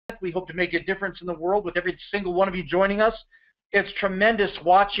We hope to make a difference in the world with every single one of you joining us. It's tremendous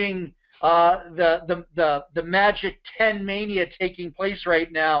watching the Magic10 mania taking place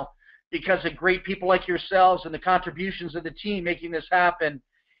right now because of great people like yourselves and the contributions of the team making this happen.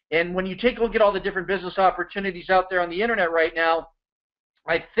 And when you take a look at all the different business opportunities out there on the internet right now,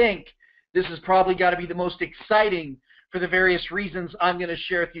 I think this has probably got to be the most exciting for the various reasons I'm going to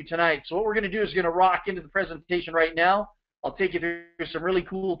share with you tonight. So what we're going to do is we're going to rock into the presentation right now. I'll take you through some really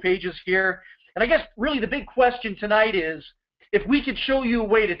cool pages here. And I guess really the big question tonight is, if we could show you a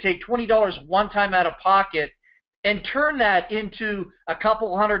way to take $20 one time out of pocket and turn that into a couple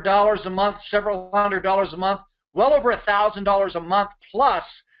 $100 a month, several $100 a month, well over $1,000 a month plus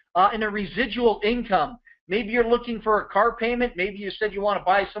in a residual income. Maybe you're looking for a car payment. Maybe you said you want to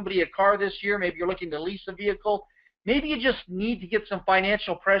buy somebody a car this year. Maybe you're looking to lease a vehicle. Maybe you just need to get some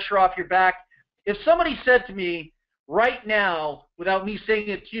financial pressure off your back. If somebody said to me right now, without me saying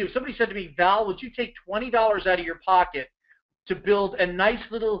it to you, if somebody said to me, Val, would you take $20 out of your pocket to build a nice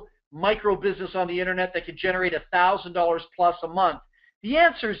little micro business on the internet that could generate $1,000 plus a month? The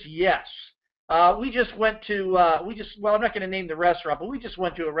answer is yes. We just went to, well, I'm not going to name the restaurant, but we just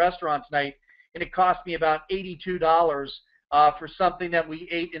went to a restaurant tonight, and it cost me about $82 for something that we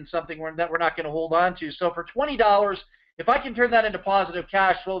ate and something that we're not going to hold on to. So for $20, if I can turn that into positive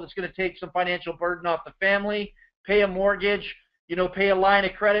cash flow that's going to take some financial burden off the family, pay a mortgage, pay a line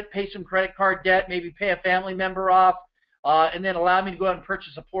of credit, pay some credit card debt, maybe pay a family member off, and then allow me to go out and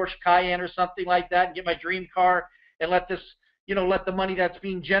purchase a Porsche Cayenne or something like that and get my dream car and let this, let the money that's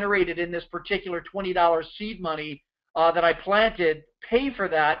being generated in this particular $20 seed money that I planted pay for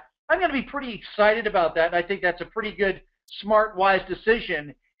that. I'm going to be pretty excited about that, and I think that's a pretty good, smart, wise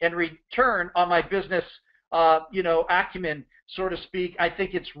decision and return on my business, acumen, so to speak. I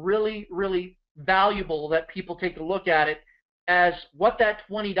think it's really, really valuable that people take a look at it as what that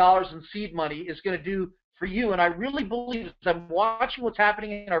 $20 in seed money is going to do for you. And I really believe, as I'm watching what's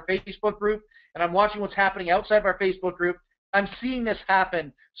happening in our Facebook group and I'm watching what's happening outside of our Facebook group, I'm seeing this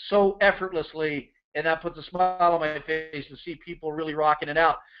happen so effortlessly, and that puts a smile on my face to see people really rocking it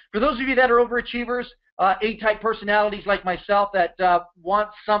out. For those of you that are overachievers, A-type personalities like myself that want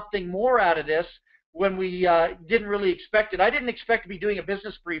something more out of this when we didn't really expect it. I didn't expect to be doing a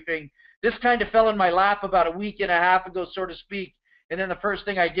business briefing. This kind of fell in my lap about a week and a half ago, so to speak. And then the first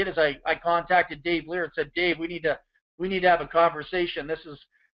thing I did is I contacted Dave Lear and said, Dave, we need to have a conversation.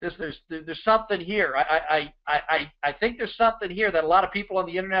 There's something here. I think there's something here that a lot of people on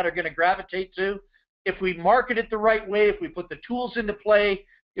the internet are going to gravitate to. If we market it the right way, if we put the tools into play,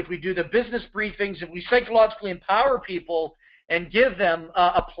 if we do the business briefings, if we psychologically empower people and give them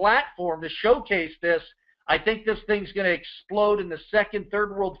a platform to showcase this, I think this thing's going to explode in the second,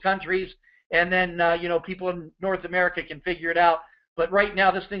 third world countries, and then people in North America can figure it out. But right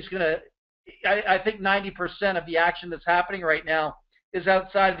now, this thing's going to, I think 90% of the action that's happening right now is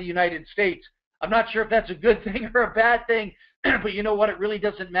outside of the United States. I'm not sure if that's a good thing or a bad thing, but you know what? It really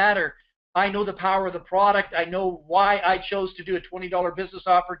doesn't matter. I know the power of the product. I know why I chose to do a $20 business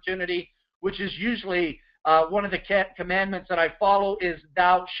opportunity, which is usually one of the commandments that I follow is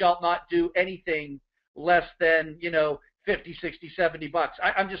thou shalt not do anything less than, 50, 60, 70 bucks.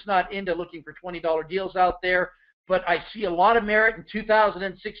 I'm just not into looking for $20 deals out there. But I see a lot of merit in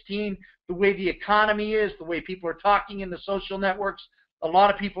 2016, the way the economy is, the way people are talking in the social networks. A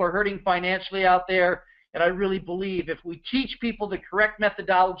lot of people are hurting financially out there, and I really believe if we teach people the correct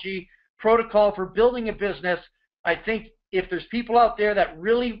methodology, protocol for building a business, I think if there's people out there that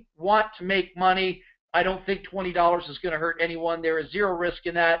really want to make money, I don't think $20 is going to hurt anyone. There is zero risk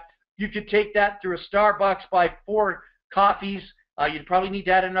in that. You could take that through a Starbucks, buy 4 coffees. You'd probably need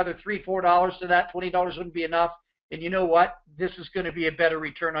to add another $3, $4 to that. $20 wouldn't be enough. And you know what? This is going to be a better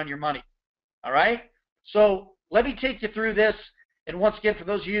return on your money. All right? So let me take you through this. And once again, for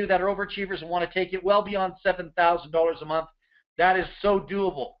those of you that are overachievers and want to take it well beyond $7,000 a month, that is so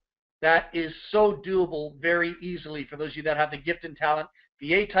doable. That is so doable very easily for those of you that have the gift and talent,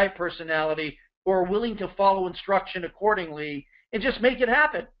 the A-type personality, or are willing to follow instruction accordingly and just make it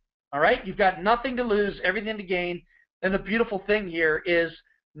happen. All right? You've got nothing to lose, everything to gain. And the beautiful thing here is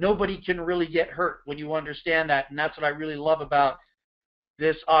nobody can really get hurt when you understand that, and that's what I really love about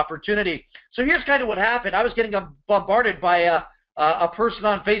this opportunity. So here's kind of what happened. I was getting bombarded by a person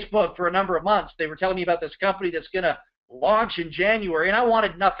on Facebook for a number of months. They were telling me about this company that's going to launch in January, and I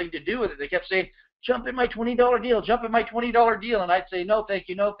wanted nothing to do with it. They kept saying, jump in my $20 deal, jump in my $20 deal, and I'd say, no, thank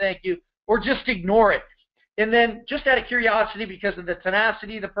you, no, thank you, or just ignore it. And then just out of curiosity, because of the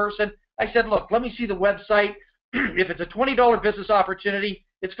tenacity of the person, I said, look, let me see the website. If it's a $20 business opportunity,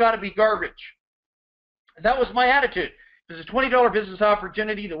 it's got to be garbage. That was my attitude. If It's a $20 business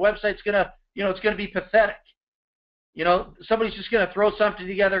opportunity. The website's going to, it's going to be pathetic. Somebody's just going to throw something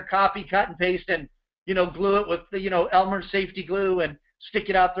together, copy, cut, and paste, and, glue it with the, Elmer's safety glue and stick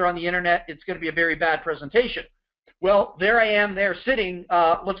it out there on the internet. It's going to be a very bad presentation. Well, there I am there sitting,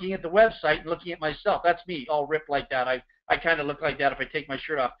 looking at the website and looking at myself. That's me, all ripped like that. I kind of look like that if I take my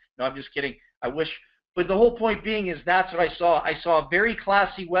shirt off. No, I'm just kidding. I wish. But the whole point being is that's what I saw. I saw a very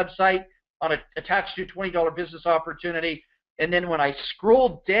classy website attached to a $20 business opportunity. And then when I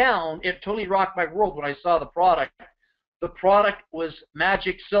scrolled down, it totally rocked my world when I saw the product. The product was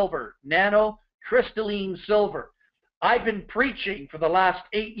Magic Silver, Nano Crystalline Silver. I've been preaching for the last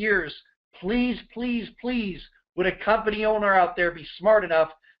 8 years, please, please, please, would a company owner out there be smart enough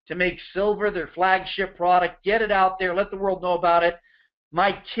to make silver their flagship product, get it out there, let the world know about it.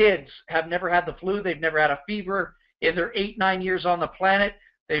 My kids have never had the flu. They've never had a fever in their 8, 9 years on the planet.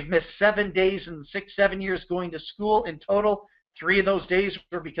 They've missed 7 days in 6, 7 years going to school in total. 3 of those days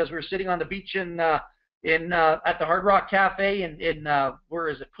were because we were sitting on the beach at the Hard Rock Cafe in where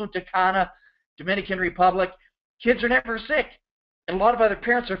is it, Punta Cana, Dominican Republic. Kids are never sick. And a lot of other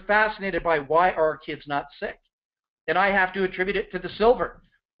parents are fascinated by why are our kids not sick. And I have to attribute it to the silver.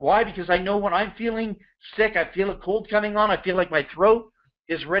 Why? Because I know when I'm feeling sick, I feel a cold coming on, I feel like my throat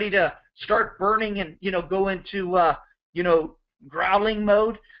is ready to start burning and, go into, growling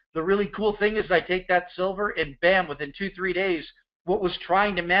mode. The really cool thing is I take that silver and bam, within 2-3 days, what was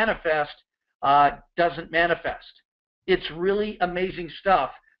trying to manifest doesn't manifest. It's really amazing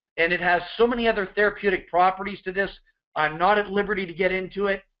stuff. And it has so many other therapeutic properties to this. I'm not at liberty to get into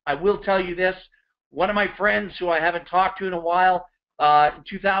it. I will tell you this. One of my friends who I haven't talked to in a while, in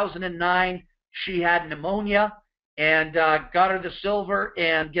 2009, she had pneumonia and got her the silver,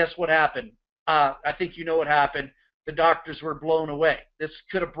 and guess what happened? I think you know what happened. The doctors were blown away. This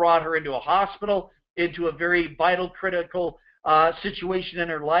could have brought her into a hospital, into a very vital, critical situation in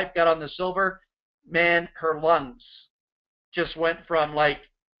her life, got on the silver. Man, her lungs just went from like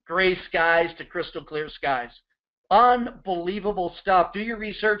gray skies to crystal clear skies. Unbelievable stuff. Do your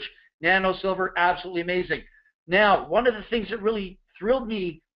research. Nano Silver, absolutely amazing. Now, one of the things that really thrilled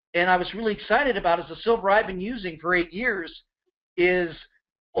me and I was really excited about is the silver I've been using for 8 years is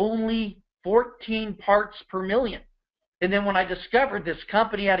only 14 parts per million. And then when I discovered this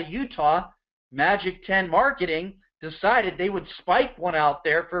company out of Utah, Magic10 Marketing, decided they would spike one out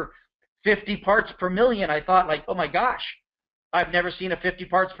there for 50 parts per million, I thought like, oh my gosh, I've never seen a 50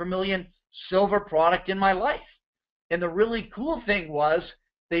 parts per million silver product in my life. And the really cool thing was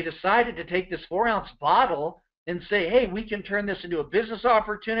they decided to take this 4-ounce bottle and say, hey, we can turn this into a business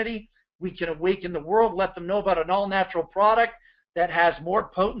opportunity. We can awaken the world, let them know about an all-natural product that has more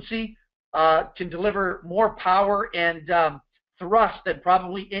potency, can deliver more power and thrust than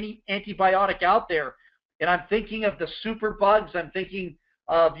probably any antibiotic out there. And I'm thinking of the super bugs. I'm thinking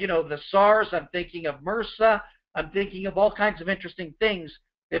of, the SARS. I'm thinking of MRSA. I'm thinking of all kinds of interesting things.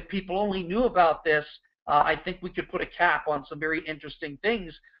 If people only knew about this, I think we could put a cap on some very interesting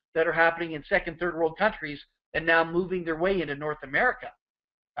things that are happening in second, third world countries and now moving their way into North America.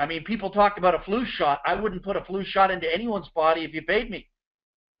 I mean, people talk about a flu shot. I wouldn't put a flu shot into anyone's body if you paid me.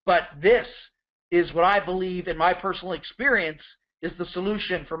 But this is what I believe, in my personal experience, is the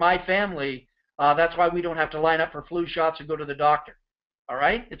solution for my family. That's why we don't have to line up for flu shots and go to the doctor. All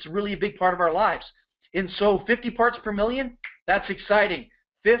right? It's really a big part of our lives. And so 50 parts per million, that's exciting.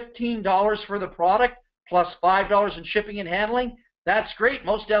 $15 for the product plus $5 in shipping and handling, that's great.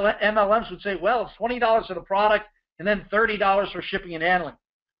 Most MLMs would say, well, it's $20 for the product and then $30 for shipping and handling.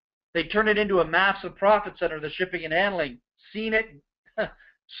 They turn it into a massive profit center, the shipping and handling. Seen it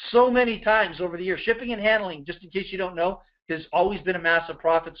so many times over the years. Shipping and handling, just in case you don't know, has always been a massive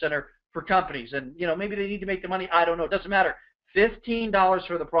profit center for companies. And, maybe they need to make the money. I don't know. It doesn't matter. $15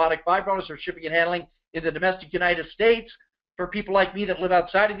 for the product, $5 for shipping and handling in the domestic United States. For people like me that live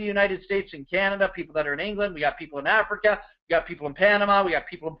outside of the United States, in Canada, people that are in England, we got people in Africa, we got people in Panama, we got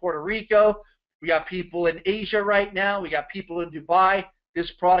people in Puerto Rico, we got people in Asia right now, we got people in Dubai.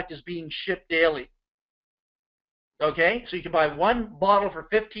 This product is being shipped daily. Okay, so you can buy one bottle for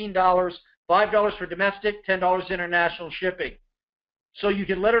 $15, $5 for domestic, $10 international shipping. So you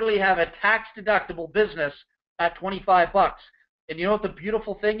can literally have a tax-deductible business at $25. And you know what the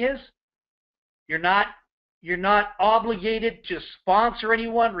beautiful thing is? You're not obligated to sponsor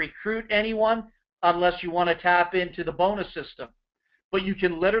anyone, recruit anyone, unless you want to tap into the bonus system. But you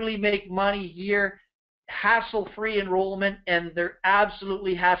can literally make money here, hassle-free enrollment, and there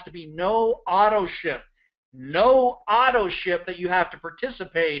absolutely has to be no auto ship. No auto ship that you have to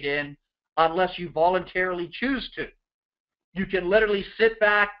participate in unless you voluntarily choose to. You can literally sit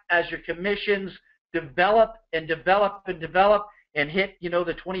back as your commissions develop and develop and develop and hit, the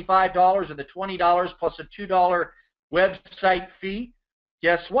 $25 or the $20 plus a $2 website fee,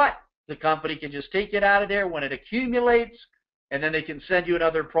 guess what? The company can just take it out of there when it accumulates, and then they can send you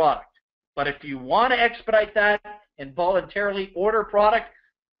another product. But if you want to expedite that and voluntarily order product,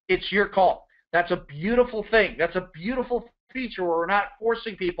 it's your call. That's a beautiful thing. That's a beautiful feature where we're not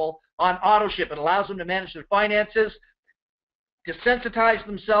forcing people on auto ship. It allows them to manage their finances, desensitize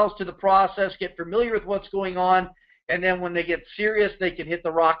themselves to the process, get familiar with what's going on, and then when they get serious, they can hit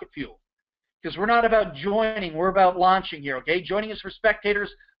the rocket fuel. Because we're not about joining, we're about launching here, okay? Joining is for spectators,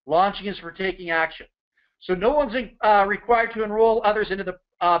 launching is for taking action. So no one's required to enroll others into the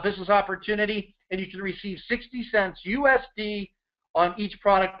business opportunity, and you can receive 60 cents USD on each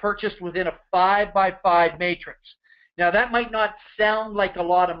product purchased within a 5x5 matrix. Now, that might not sound like a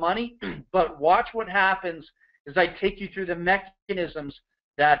lot of money, but watch what happens as I take you through the mechanisms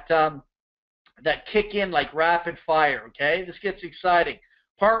that kick in like rapid fire, okay? This gets exciting.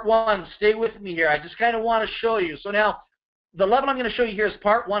 Part one, stay with me here. I just kind of want to show you. So now, the level I'm going to show you here is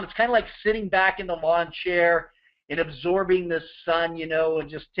part one. It's kind of like sitting back in the lawn chair and absorbing the sun, and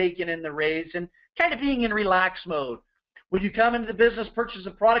just taking in the rays and kind of being in relax mode. When you come into the business, purchase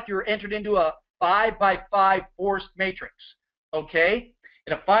a product, you're entered into a 5x5 forced matrix, okay?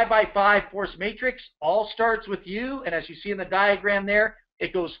 In a 5x5 forced matrix, all starts with you, and as you see in the diagram there,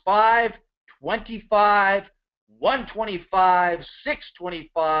 it goes 5, 25, 125,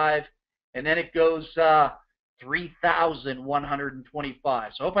 625, and then it goes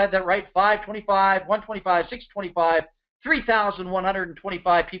 3,125. So I hope I had that right. 525, 125, 625,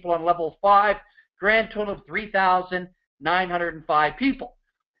 3,125 people on level 5, grand total of 3,905 people.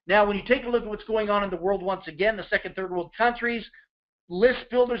 Now, when you take a look at what's going on in the world, once again, the second, third world countries, list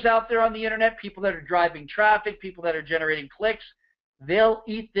builders out there on the internet, people that are driving traffic, people that are generating clicks, they'll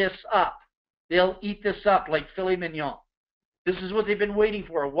eat this up. They'll eat this up like filet mignon. This is what they've been waiting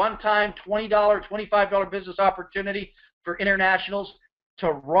for, a one-time $20, $25 business opportunity for internationals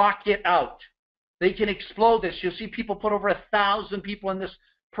to rocket out. They can explode this. You'll see people put over 1,000 people in this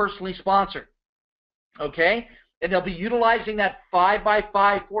personally sponsored, okay? And they'll be utilizing that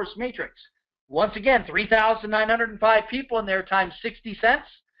 5x5 force matrix. Once again, 3,905 people in there times 60 cents.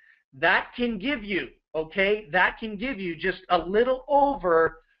 That can give you, okay, that can give you just a little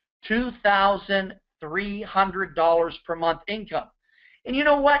over $2,300 per month income. And you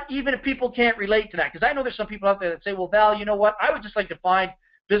know what? Even if people can't relate to that, because I know there's some people out there that say, well, Val, you know what? I would just like to find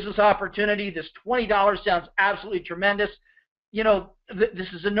business opportunity. This $20 sounds absolutely tremendous. This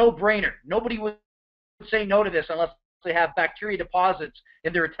is a no-brainer. Nobody would say no to this unless they have bacteria deposits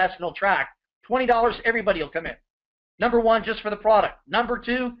in their intestinal tract. $20, everybody will come in. Number one, just for the product. Number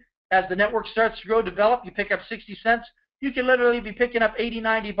two, as the network starts to grow, develop, you pick up 60 cents. You can literally be picking up $80,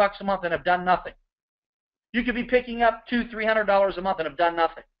 $90 a month and have done nothing. You could be picking up $200, $300 a month and have done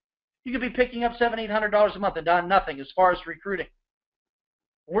nothing. You could be picking up $700, $800 a month and done nothing as far as recruiting.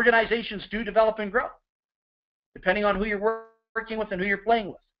 Organizations do develop and grow, depending on who you're working with and who you're playing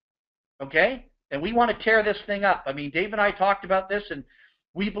with. Okay? And we want to tear this thing up. I mean, Dave and I talked about this, and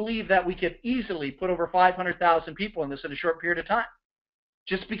we believe that we could easily put over 500,000 people in this in a short period of time,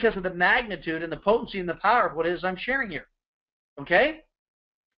 just because of the magnitude and the potency and the power of what it is I'm sharing here. Okay?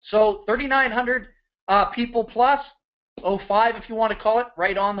 So 3,900 people plus, 05 if you want to call it,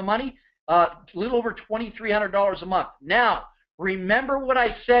 right on the money, a little over $2,300 a month. Now, remember what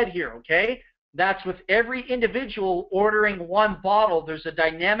I said here, okay? That's with every individual ordering one bottle. There's a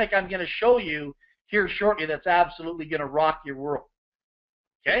dynamic I'm going to show you here shortly that's absolutely going to rock your world.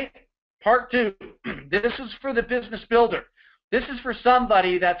 Okay? Part two, this is for the business builder. This is for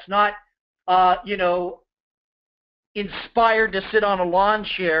somebody that's not, inspired to sit on a lawn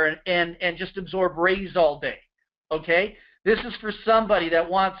chair and just absorb rays all day. Okay? This is for somebody that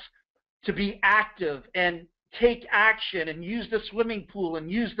wants to be active and take action and use the swimming pool and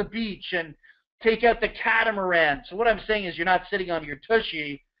use the beach and take out the catamaran. So what I'm saying is you're not sitting on your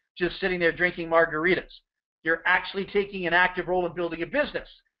tushy just sitting there drinking margaritas. You're actually taking an active role in building a business.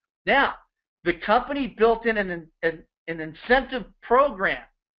 Now, the company built in an incentive program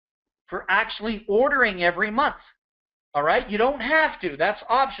for actually ordering every month. All right? You don't have to. That's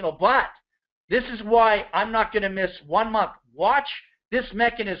optional. But this is why I'm not going to miss 1 month. Watch this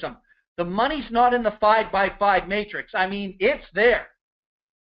mechanism. The money's not in the 5x5 matrix. I mean, it's there.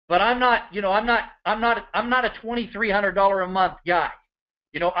 But I'm not a $2,300 a month guy.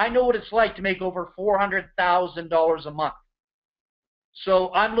 I know what it's like to make over $400,000 a month.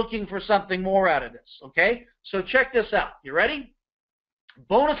 So I'm looking for something more out of this, okay? So check this out. You ready?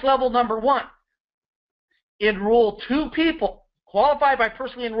 Bonus level number 1. Enroll 2 people. Qualify by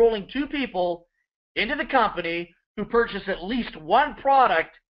personally enrolling 2 people into the company who purchase at least one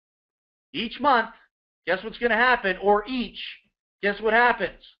product each month, guess what's going to happen? Or each, guess what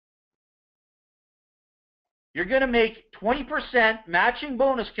happens? You're going to make 20% matching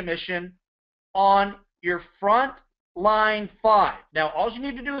bonus commission on your front line 5. Now, all you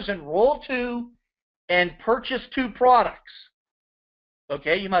need to do is enroll 2 and purchase 2 products.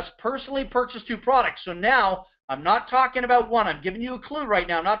 Okay, you must personally purchase 2 products. So now, I'm not talking about 1. I'm giving you a clue right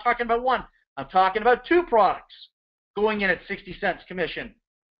now. I'm not talking about 1. I'm talking about 2 products going in at 60 cents commission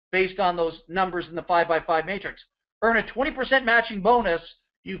based on those numbers in the 5x5 matrix. Earn a 20% matching bonus.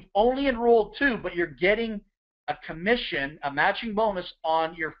 You've only enrolled 2, but you're getting a commission, a matching bonus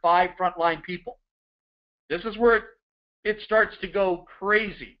on your 5 frontline people. This is where it starts to go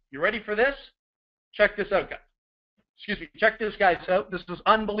crazy. You ready for this? Check this out, guys. Excuse me. Check this, guys, out. This is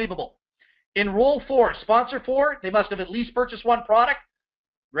unbelievable. Enroll 4. Sponsor 4. They must have at least purchased 1 product.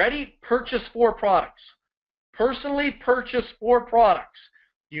 Ready? Purchase 4 products. Personally purchase 4 products.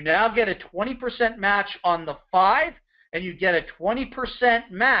 You now get a 20% match on the 5, and you get a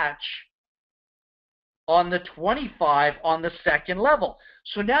 20% match on the 25 on the second level.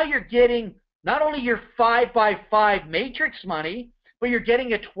 So now you're getting not only your 5x5 matrix money, but you're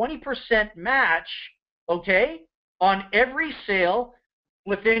getting a 20% match, okay, on every sale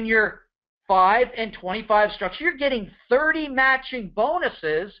within your 5 and 25 structure. You're getting 30 matching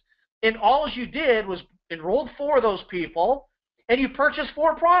bonuses, and all you did was enrolled 4 of those people, and you purchased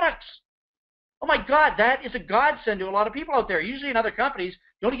 4 products. Oh my God, that is a godsend to a lot of people out there. Usually in other companies,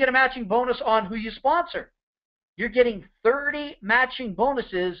 you only get a matching bonus on who you sponsor. You're getting 30 matching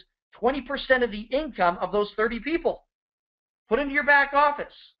bonuses, 20% of the income of those 30 people. Put into your back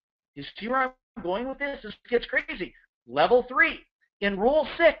office. You see where I'm going with this? This gets crazy. Level 3, enroll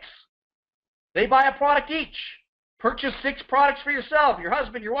 6. They buy a product each. Purchase 6 products for yourself, your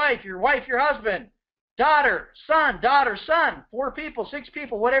husband, your wife, your husband, daughter, son, 4 people, 6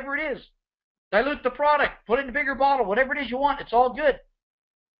 people, whatever it is. Dilute the product, put it in a bigger bottle, whatever it is you want, it's all good.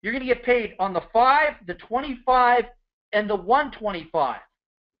 You're going to get paid on the 5, the 25, and the 125.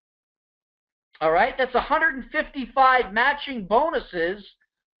 All right, that's 155 matching bonuses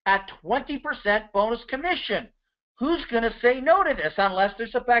at 20% bonus commission. Who's going to say no to this unless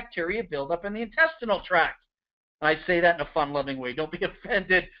there's a bacteria buildup in the intestinal tract? I say that in a fun-loving way. Don't be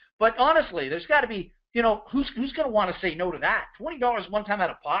offended. But honestly, there's got to be, you know, who's going to want to say no to that? $20 one time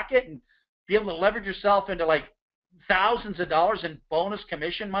out of pocket and be able to leverage yourself into like thousands of dollars in bonus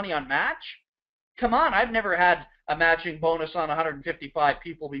commission money on match? Come on, I've never had a matching bonus on 155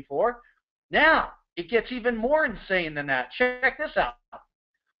 people before. Now, it gets even more insane than that. Check this out.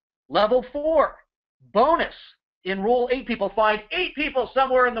 Level 4, bonus. Enroll 8 people. Find 8 people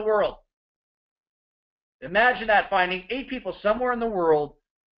somewhere in the world. Imagine that, finding 8 people somewhere in the world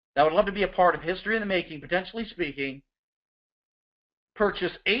that would love to be a part of history in the making, potentially speaking.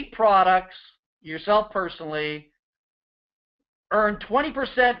 Purchase 8 products, yourself personally. Earn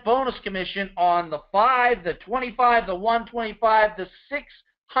 20% bonus commission on the 5, the 25, the 125, the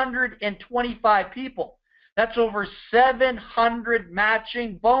 625 people. That's over 700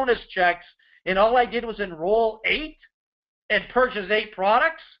 matching bonus checks, and all I did was enroll 8 and purchase 8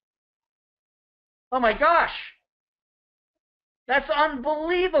 products? Oh my gosh. That's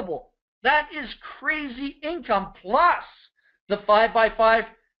unbelievable. That is crazy income, plus the 5x5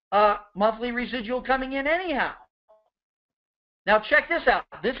 monthly residual coming in anyhow. Now check this out.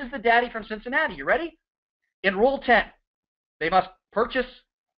 This is the daddy from Cincinnati. You ready? Enroll 10. They must purchase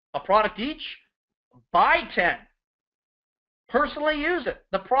a product each. Buy 10. Personally use it.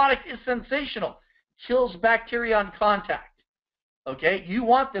 The product is sensational. Kills bacteria on contact. Okay? You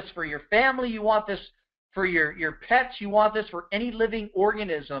want this for your family. You want this for your pets. You want this for any living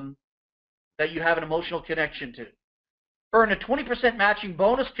organism that you have an emotional connection to. Earn a 20% matching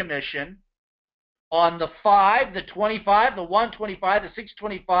bonus commission on the 5, the 25, the 125, the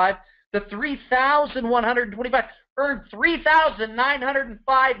 625, the 3,125. Earn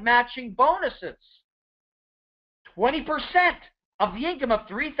 3,905 matching bonuses. 20% of the income of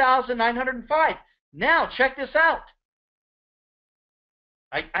 3,905. Now, check this out.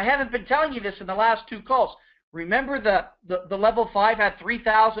 I haven't been telling you this in the last 2 calls. Remember the level 5 had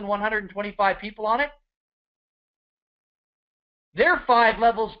 3,125 people on it? Their 5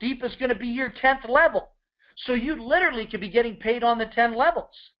 levels deep is going to be your 10th level. So you literally could be getting paid on the 10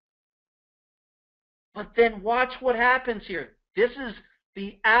 levels. But then watch what happens here. This is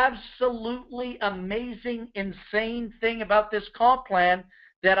the absolutely amazing, insane thing about this comp plan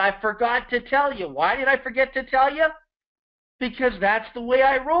that I forgot to tell you. Why did I forget to tell you? Because that's the way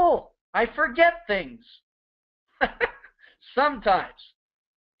I roll. I forget things. Sometimes.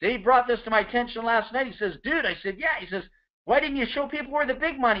 Dave brought this to my attention last night. He says, dude, I said, yeah. He says, why didn't you show people where the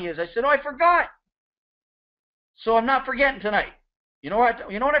big money is? I said, oh, I forgot. So I'm not forgetting tonight. You know what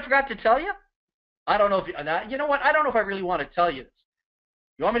I forgot to tell you? I don't know if you know what? I don't know if I really want to tell you this.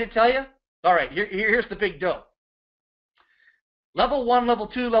 You want me to tell you? All right, here's the big dough. Level 1, level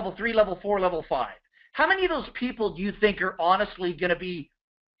 2, level 3, level 4, level 5. How many of those people do you think are honestly going to be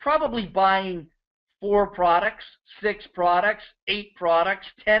probably buying 4 products, 6 products, 8 products,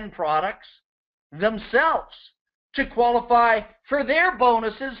 10 products themselves to qualify for their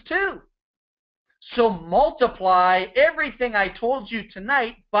bonuses too? So multiply everything I told you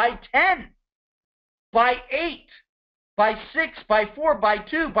tonight by 10, by 8, by 6, by 4, by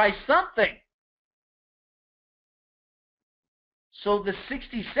 2, by something. So the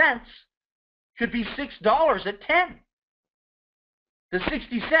 60 cents could be $6 at 10. The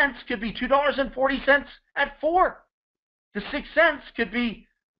 60 cents could be $2.40 at 4. The 6 cents could be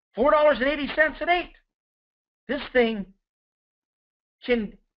 $4.80 at 8. This thing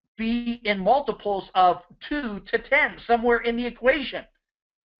can be in multiples of 2 to 10, somewhere in the equation.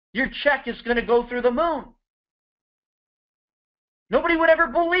 Your check is going to go through the moon. Nobody would ever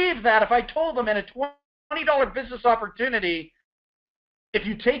believe that if I told them in a $20 business opportunity, if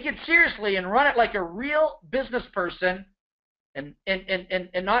you take it seriously and run it like a real business person and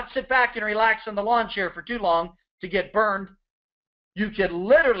not sit back and relax in the lawn chair for too long to get burned, you could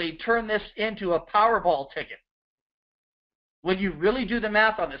literally turn this into a Powerball ticket. When you really do the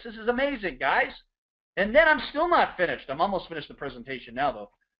math on this, this is amazing, guys. And then I'm still not finished. I'm almost finished the presentation now, though.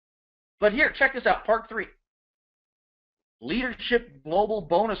 But here, check this out, part 3. Leadership Global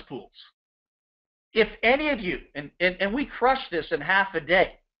Bonus Pools. If any of you, and we crushed this in half a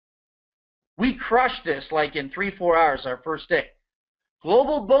day. We crushed this like in 3-4 hours our first day.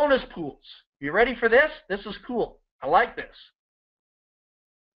 Global bonus pools. You ready for this? This is cool. I like this.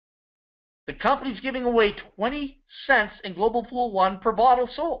 The company's giving away 20 cents in Global Pool 1 per bottle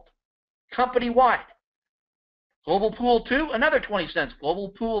sold, company-wide. Global Pool 2, another 20 cents. Global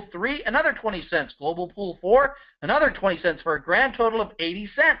Pool 3, another 20 cents. Global Pool 4, another 20 cents for a grand total of 80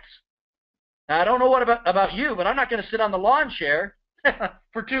 cents. Now, I don't know what about you, but I'm not going to sit on the lawn chair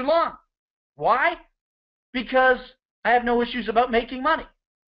for too long. Why? Because I have no issues about making money.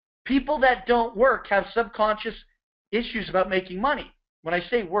 People that don't work have subconscious issues about making money. When I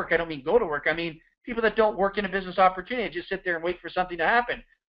say work, I don't mean go to work. I mean people that don't work in a business opportunity and just sit there and wait for something to happen.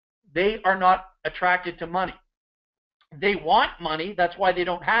 They are not attracted to money. They want money. That's why they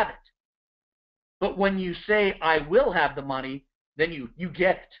don't have it. But when you say, I will have the money, then you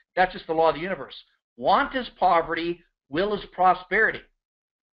get it. That's just the law of the universe. Want is poverty. Will is prosperity.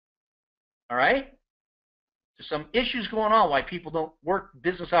 All right? There's some issues going on why people don't work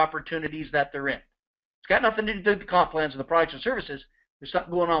business opportunities that they're in. It's got nothing to do with the comp plans and the products and services. There's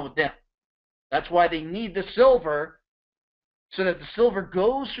something going on with them. That's why they need the silver, so that the silver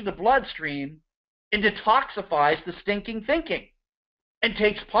goes through the bloodstream and detoxifies the stinking thinking and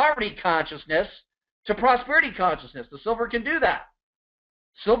takes poverty consciousness to prosperity consciousness. The silver can do that.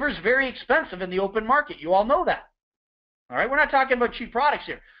 Silver is very expensive in the open market. You all know that. All right? We're not talking about cheap products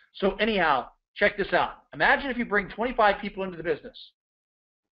here. So anyhow, check this out. Imagine if you bring 25 people into the business,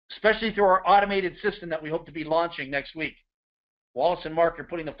 especially through our automated system that we hope to be launching next week. Wallace and Mark are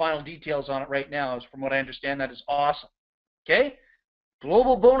putting the final details on it right now. From what I understand, that is awesome. Okay?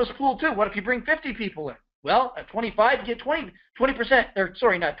 Global bonus pool 2. What if you bring 50 people in? Well, at 25, you get 20%, or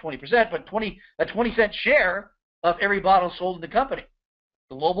sorry, not 20%, but a 20-cent share of every bottle sold in the company.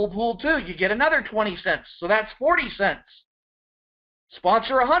 Global pool 2, you get another 20 cents, so that's 40 cents.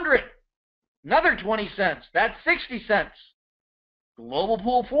 Sponsor 100, another 20 cents, that's 60 cents. Global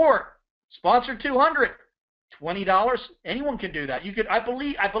pool 4, sponsor 200, $20. Anyone can do that. You could. I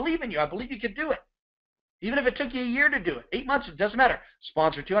believe in you. I believe you could do it. Even if it took you a year to do it, 8 months, it doesn't matter.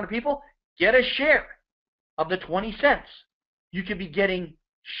 Sponsor 200 people, get a share of the 20 cents. You could be getting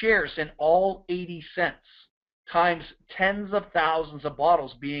shares in all 80 cents times tens of thousands of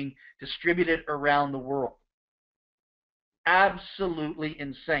bottles being distributed around the world. Absolutely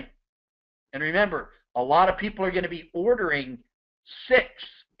insane. And remember, a lot of people are going to be ordering 6,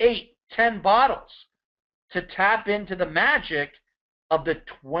 8, 10 bottles to tap into the magic of the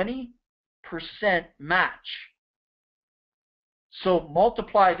 20% match. So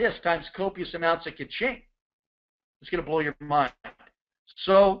multiply this times copious amounts of ka-ching. It's going to blow your mind.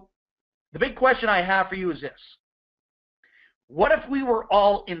 So the big question I have for you is this. What if we were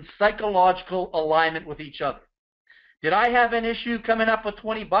all in psychological alignment with each other? Did I have an issue coming up with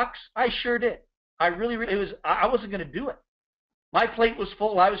 20 bucks? I sure did. I wasn't going to do it. My plate was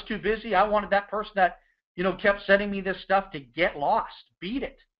full. I was too busy. I wanted that person that, kept sending me this stuff to get lost. Beat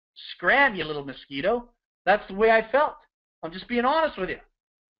it. Scram, you little mosquito. That's the way I felt. I'm just being honest with you.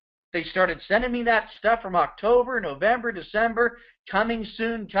 They started sending me that stuff from October, November, December, coming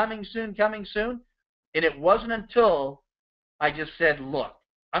soon, coming soon, coming soon. And it wasn't until I just said, look,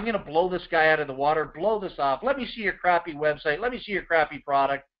 I'm going to blow this guy out of the water, blow this off. Let me see your crappy website. Let me see your crappy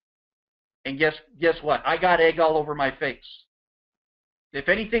product. And guess what? I got egg all over my face. If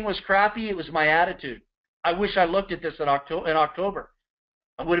anything was crappy, it was my attitude. I wish I looked at this in October.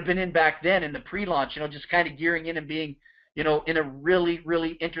 I would have been in back then in the pre-launch, just kind of gearing in and being, in a really,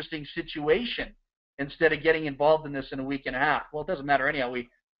 really interesting situation instead of getting involved in this in a week and a half. Well, it doesn't matter anyhow.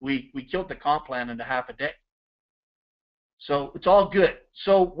 We killed the comp plan in a half a day. So it's all good.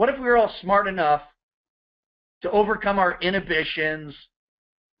 So what if we were all smart enough to overcome our inhibitions,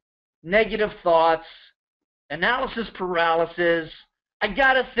 negative thoughts, analysis paralysis? I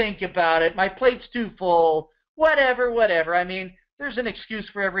got to think about it. My plate's too full. Whatever. I mean, there's an excuse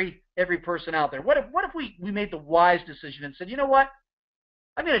for every person out there. What if we made the wise decision and said, you know what?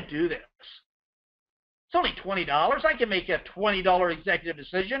 I'm going to do this. It's only $20. I can make a $20 executive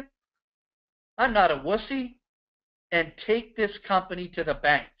decision. I'm not a wussy. And take this company to the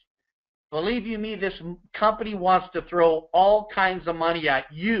bank. Believe you me, this company wants to throw all kinds of money at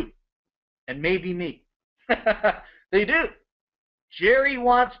you and maybe me. They do. Jerry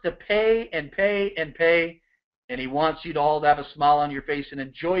wants to pay and pay and pay, and he wants you to all to have a smile on your face and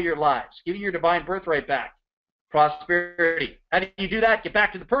enjoy your lives. Give you your divine birthright back. Prosperity. How do you do that? Get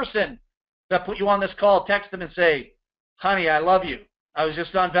back to the person that put you on this call. Text them and say, honey, I love you. I was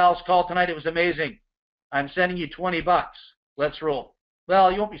just on Val's call tonight. It was amazing. I'm sending you $20. Let's roll.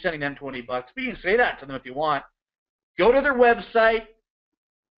 Well, you won't be sending them $20, but you can say that to them if you want. Go to their website.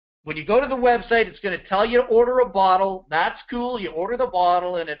 When you go to the website, it's going to tell you to order a bottle. That's cool. You order the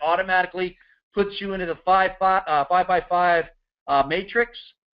bottle, and it automatically puts you into the 5x5 matrix,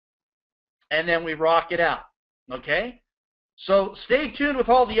 and then we rock it out. Okay? So stay tuned with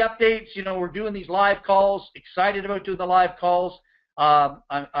all the updates. We're doing these live calls. Excited about doing the live calls.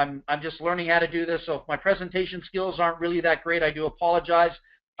 I'm just learning how to do this, so if my presentation skills aren't really that great, I do apologize.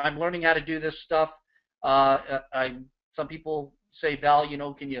 I'm learning how to do this stuff. Some people say, Val,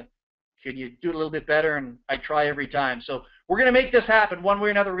 can you do it a little bit better? And I try every time. So we're going to make this happen one way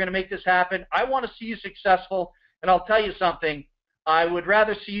or another. We're going to make this happen. I want to see you successful, and I'll tell you something. I would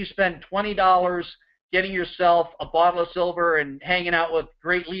rather see you spend $20 getting yourself a bottle of silver and hanging out with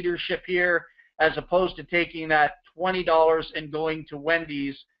great leadership here, as opposed to taking that $20 and going to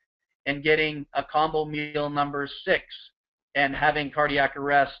Wendy's and getting a combo meal number 6 and having cardiac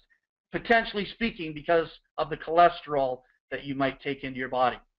arrest, potentially speaking, because of the cholesterol that you might take into your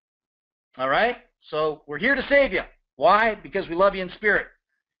body. All right? So we're here to save you. Why? Because we love you in spirit.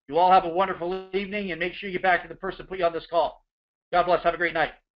 You all have a wonderful evening, and make sure you get back to the person who put you on this call. God bless. Have a great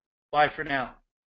night. Bye for now.